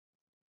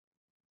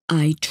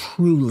I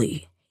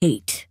truly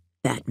hate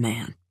that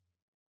man."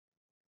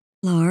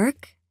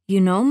 "Lark,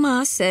 you know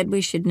Ma said we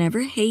should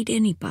never hate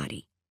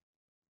anybody."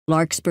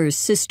 Larkspur's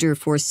sister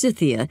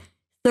Forsythia,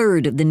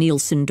 third of the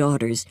Nielsen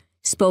daughters,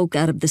 spoke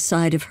out of the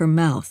side of her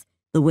mouth,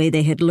 the way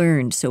they had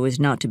learned so as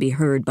not to be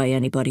heard by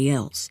anybody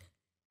else,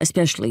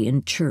 especially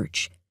in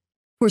church.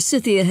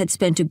 Forsythia had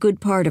spent a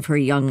good part of her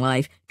young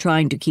life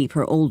trying to keep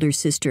her older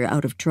sister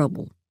out of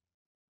trouble.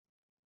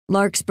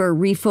 Larkspur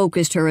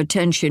refocused her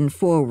attention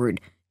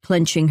forward,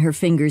 clenching her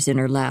fingers in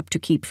her lap to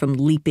keep from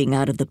leaping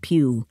out of the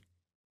pew.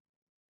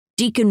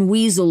 Deacon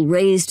Weasel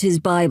raised his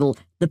Bible,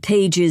 the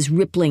pages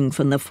rippling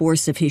from the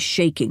force of his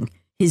shaking.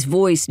 His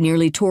voice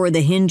nearly tore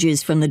the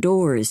hinges from the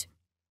doors.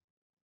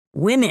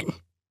 "Women,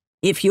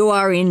 if you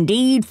are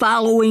indeed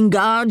following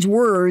God's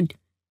word—"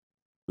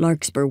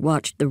 Larkspur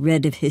watched the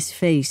red of his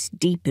face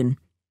deepen.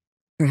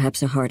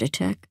 Perhaps a heart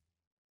attack?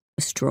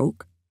 A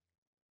stroke?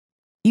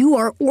 "You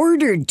are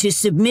ordered to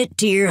submit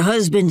to your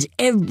husband's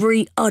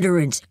every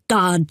utterance.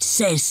 God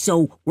says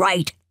so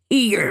right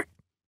here."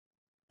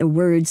 The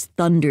words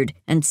thundered,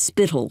 and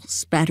spittle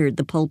spattered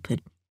the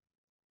pulpit.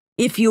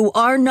 "If you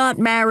are not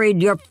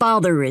married, your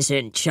father is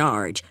in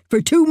charge.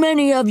 For too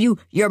many of you,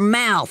 your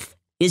mouth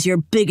is your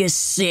biggest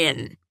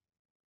sin."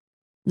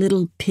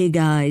 Little pig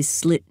eyes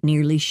slit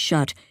nearly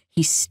shut.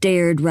 He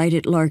stared right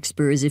at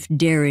Larkspur as if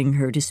daring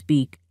her to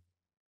speak.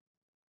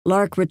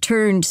 Lark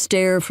returned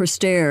stare for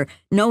stare,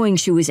 knowing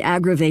she was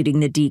aggravating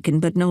the deacon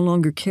but no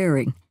longer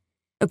caring.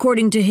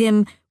 According to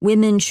him,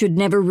 women should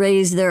never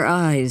raise their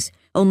eyes.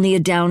 Only a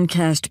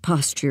downcast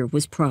posture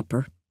was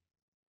proper.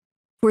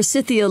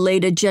 Forsythia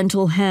laid a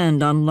gentle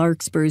hand on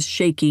Larkspur's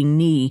shaking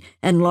knee,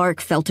 and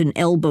Lark felt an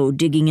elbow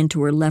digging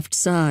into her left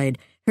side.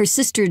 Her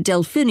sister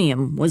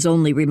Delphinium was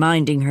only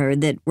reminding her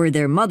that were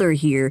their mother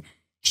here,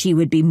 she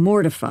would be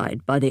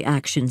mortified by the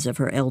actions of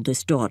her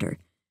eldest daughter.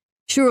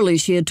 Surely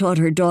she had taught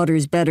her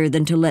daughters better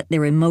than to let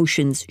their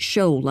emotions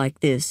show like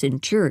this in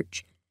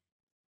church.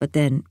 But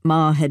then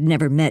Ma had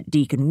never met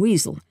Deacon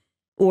Weasel,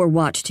 or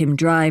watched him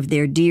drive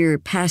their dear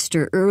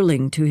Pastor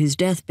Erling to his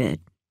deathbed.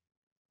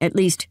 At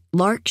least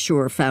Lark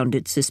sure found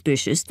it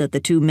suspicious that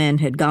the two men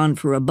had gone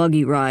for a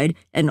buggy ride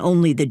and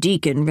only the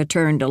deacon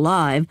returned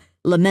alive,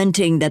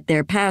 lamenting that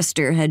their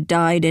pastor had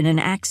died in an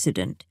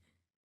accident.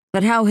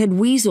 But how had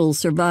Weasel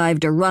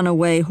survived a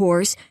runaway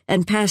horse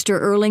and Pastor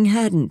Erling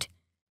hadn't?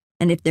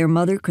 And if their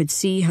mother could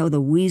see how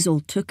the Weasel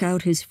took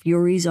out his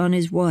furies on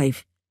his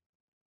wife.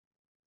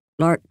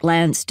 Lark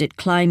glanced at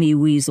Climby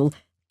Weasel,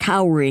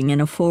 cowering in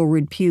a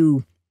forward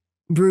pew,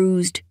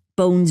 bruised,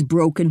 bones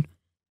broken,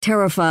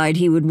 terrified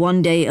he would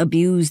one day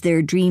abuse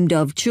their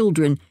dreamed-of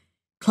children.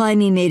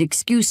 Climby made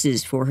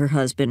excuses for her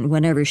husband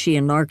whenever she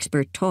and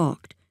Larkspur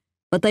talked,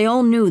 but they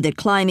all knew that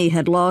Climby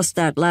had lost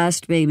that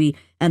last baby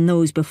and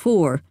those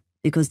before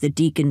because the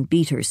deacon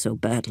beat her so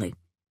badly.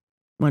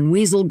 When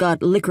Weasel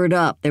got liquored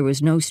up, there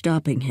was no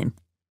stopping him.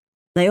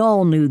 They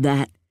all knew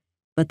that,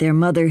 but their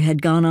mother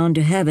had gone on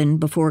to heaven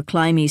before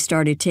Climby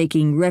started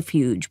taking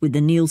refuge with the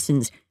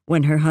Nielsens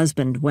when her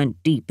husband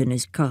went deep in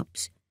his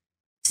cups.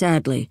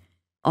 Sadly,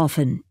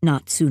 often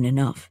not soon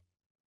enough.